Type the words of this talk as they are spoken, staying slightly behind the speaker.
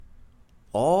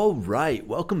All right,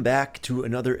 welcome back to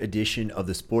another edition of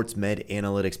the Sports Med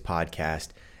Analytics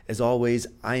Podcast. As always,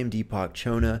 I am Deepak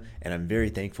Chona, and I'm very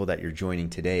thankful that you're joining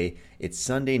today. It's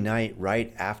Sunday night,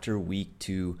 right after week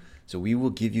 2, so we will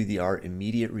give you our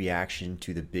immediate reaction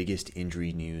to the biggest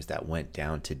injury news that went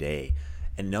down today,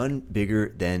 and none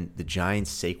bigger than the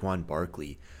Giants' Saquon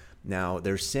Barkley. Now,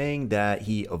 they're saying that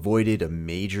he avoided a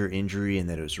major injury and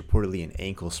that it was reportedly an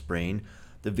ankle sprain.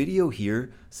 The video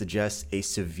here suggests a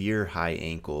severe high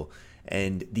ankle,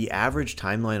 and the average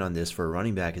timeline on this for a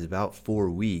running back is about 4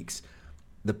 weeks.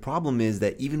 The problem is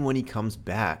that even when he comes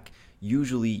back,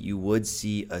 usually you would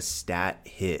see a stat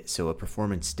hit, so a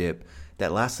performance dip,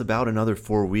 that lasts about another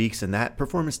 4 weeks, and that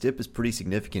performance dip is pretty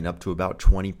significant, up to about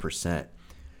 20%.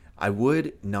 I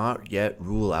would not yet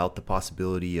rule out the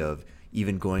possibility of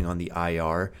even going on the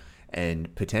IR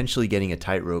and potentially getting a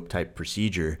tightrope type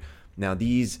procedure. Now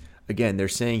again, they're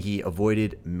saying he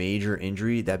avoided major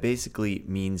injury. That basically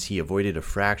means he avoided a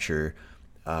fracture,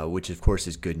 which of course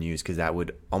is good news because that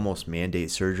would almost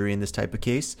mandate surgery in this type of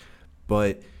case.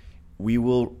 But we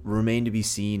will remain to be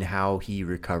seen how he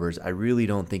recovers. I really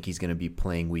don't think he's going to be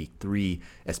playing week 3,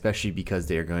 especially because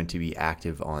they are going to be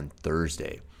active on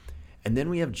Thursday. And then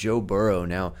we have Joe Burrow.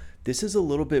 Now, this is a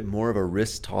little bit more of a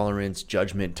risk tolerance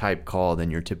judgment type call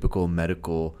than your typical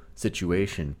medical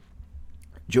situation.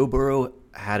 Joe Burrow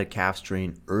had a calf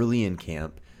strain early in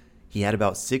camp. He had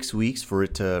about 6 weeks for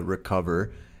it to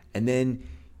recover, and then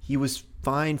he was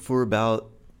fine for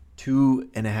about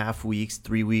 2.5 weeks,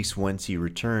 3 weeks once he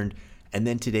returned, and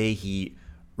then today he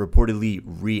reportedly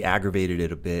re-aggravated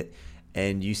it a bit,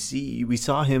 and we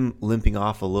saw him limping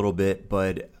off a little bit,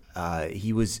 but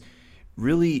he was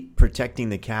really protecting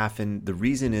the calf, and the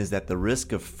reason is that the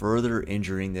risk of further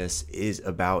injuring this is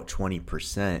about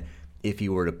 20% if he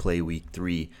were to play week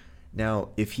 3. Now,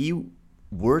 if he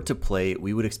were to play,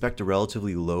 we would expect a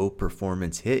relatively low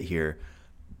performance hit here,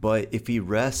 but if he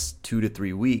rests 2 to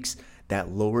 3 weeks,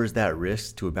 that lowers that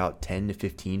risk to about 10 to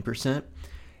 15%.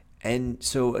 And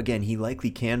so, again, he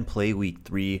likely can play week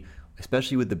 3,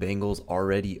 especially with the Bengals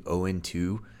already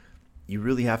 0-2. You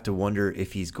really have to wonder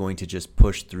if he's going to just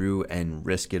push through and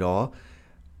risk it all.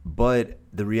 But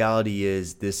the reality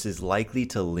is this is likely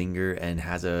to linger and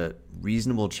has a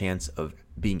reasonable chance of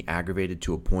being aggravated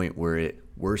to a point where it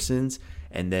worsens,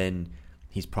 and then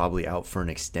he's probably out for an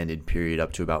extended period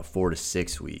up to about 4 to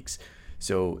 6 weeks.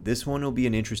 So this one will be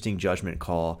an interesting judgment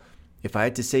call. If I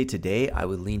had to say today, I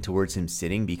would lean towards him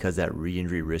sitting because that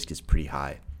re-injury risk is pretty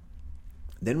high.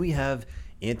 Then we have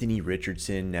Anthony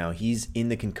Richardson. Now he's in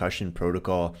the concussion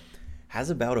protocol, has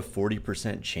about a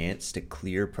 40% chance to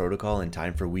clear protocol in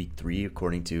time for week 3,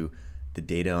 according to the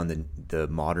data on the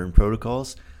modern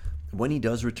protocols. When he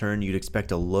does return, you'd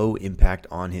expect a low impact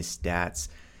on his stats,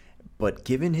 but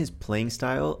given his playing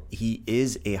style, he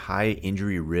is a high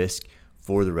injury risk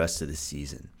for the rest of the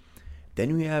season.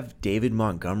 Then we have David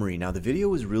Montgomery. Now the video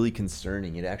was really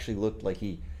concerning. It actually looked like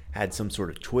he had some sort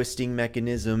of twisting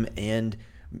mechanism, and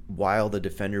while the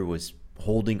defender was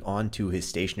holding onto his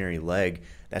stationary leg,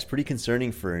 that's pretty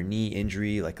concerning for a knee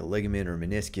injury like a ligament or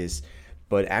meniscus.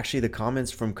 But actually the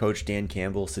comments from Coach Dan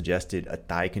Campbell suggested a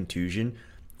thigh contusion,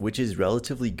 which is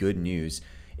relatively good news.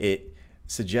 It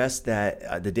suggests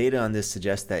that the data on this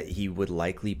suggests that he would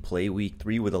likely play week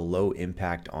 3 with a low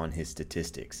impact on his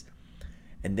statistics.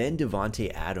 And then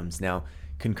Davante Adams. Now,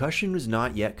 concussion was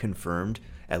not yet confirmed,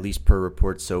 at least per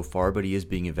reports so far, but he is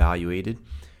being evaluated.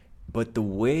 But the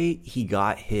way he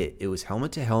got hit, it was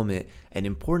helmet to helmet, and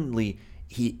importantly,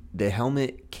 the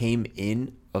helmet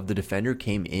of the defender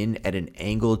came in at an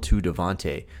angle to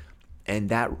Davante. And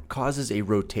that causes a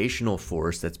rotational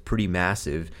force that's pretty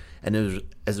massive. And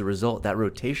as a result, that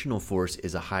rotational force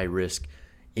is a high-risk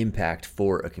impact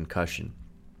for a concussion.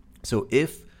 So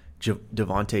if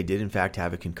Davante did in fact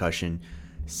have a concussion,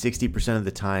 60% of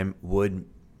the time would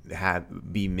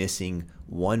be missing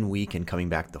 1 week and coming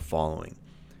back the following.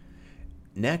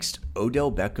 Next,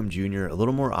 Odell Beckham Jr., a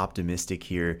little more optimistic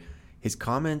here. His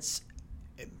comments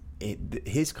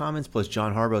plus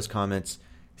John Harbaugh's comments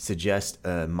suggest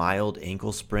a mild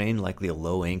ankle sprain, likely a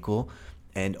low ankle,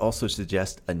 and also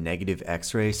suggest a negative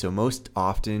x-ray. So most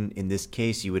often in this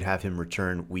case, you would have him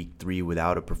return week 3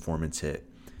 without a performance hit.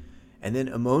 And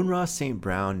then Amon-Ra St.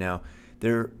 Brown. Now,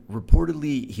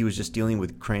 reportedly he was just dealing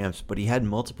with cramps, but he had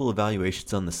multiple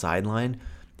evaluations on the sideline.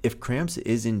 If cramps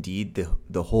is indeed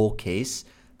the whole case,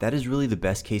 that is really the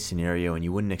best case scenario, and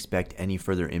you wouldn't expect any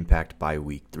further impact by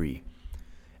week 3.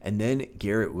 And then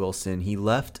Garrett Wilson, he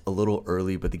left a little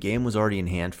early, but the game was already in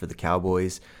hand for the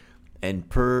Cowboys. And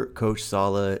per Coach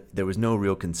Saleh, there was no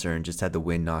real concern, just had the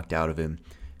wind knocked out of him.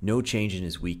 No change in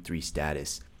his week 3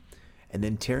 status. And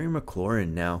then Terry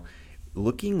McLaurin. Now,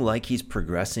 looking like he's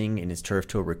progressing in his turf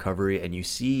toe recovery. And you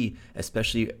see,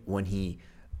 especially when he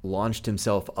launched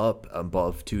himself up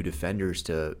above two defenders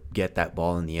to get that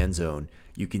ball in the end zone,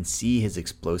 you can see his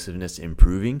explosiveness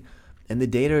improving. And the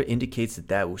data indicates that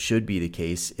that should be the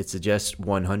case. It suggests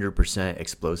 100%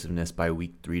 explosiveness by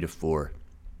week 3 to 4.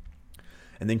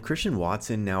 And then Christian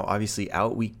Watson, now obviously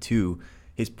out week 2,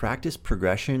 his practice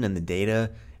progression and the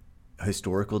data,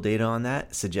 historical data on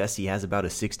that, suggests he has about a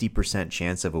 60%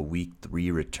 chance of a week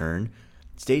 3 return.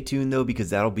 Stay tuned though, because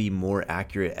that'll be more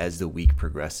accurate as the week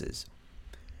progresses.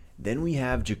 Then we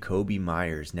have Jakobi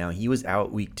Meyers. Now he was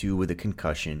out week 2 with a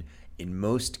concussion. In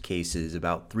most cases,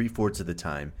 about 3/4 of the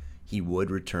time, he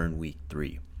would return week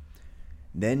 3.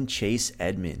 Then Chase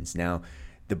Edmonds. Now,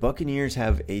 the Buccaneers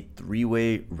have a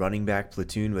 3-way running back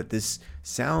platoon, but this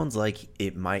sounds like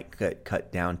it might get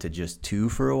cut down to just 2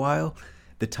 for a while.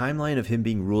 The timeline of him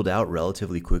being ruled out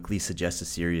relatively quickly suggests a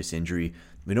serious injury.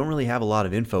 We don't really have a lot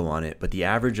of info on it, but the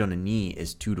average on a knee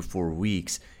is 2 to 4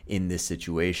 weeks in this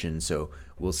situation, so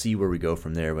we'll see where we go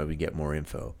from there when we get more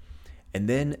info. And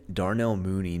then Darnell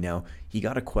Mooney. Now, he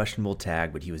got a questionable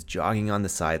tag, but he was jogging on the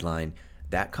sideline.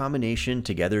 That combination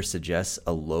together suggests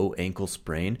a low ankle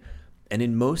sprain, and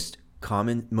in most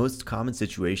common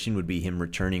situation would be him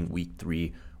returning week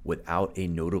 3 without a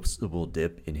noticeable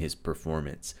dip in his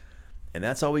performance. And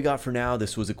that's all we got for now.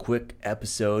 This was a quick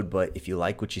episode, but if you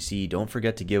like what you see, don't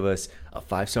forget to give us a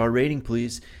 5-star rating,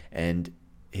 please. And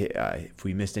if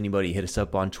we missed anybody, hit us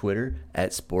up on Twitter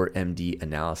at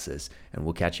SportMDAnalysis, and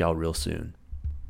we'll catch y'all real soon.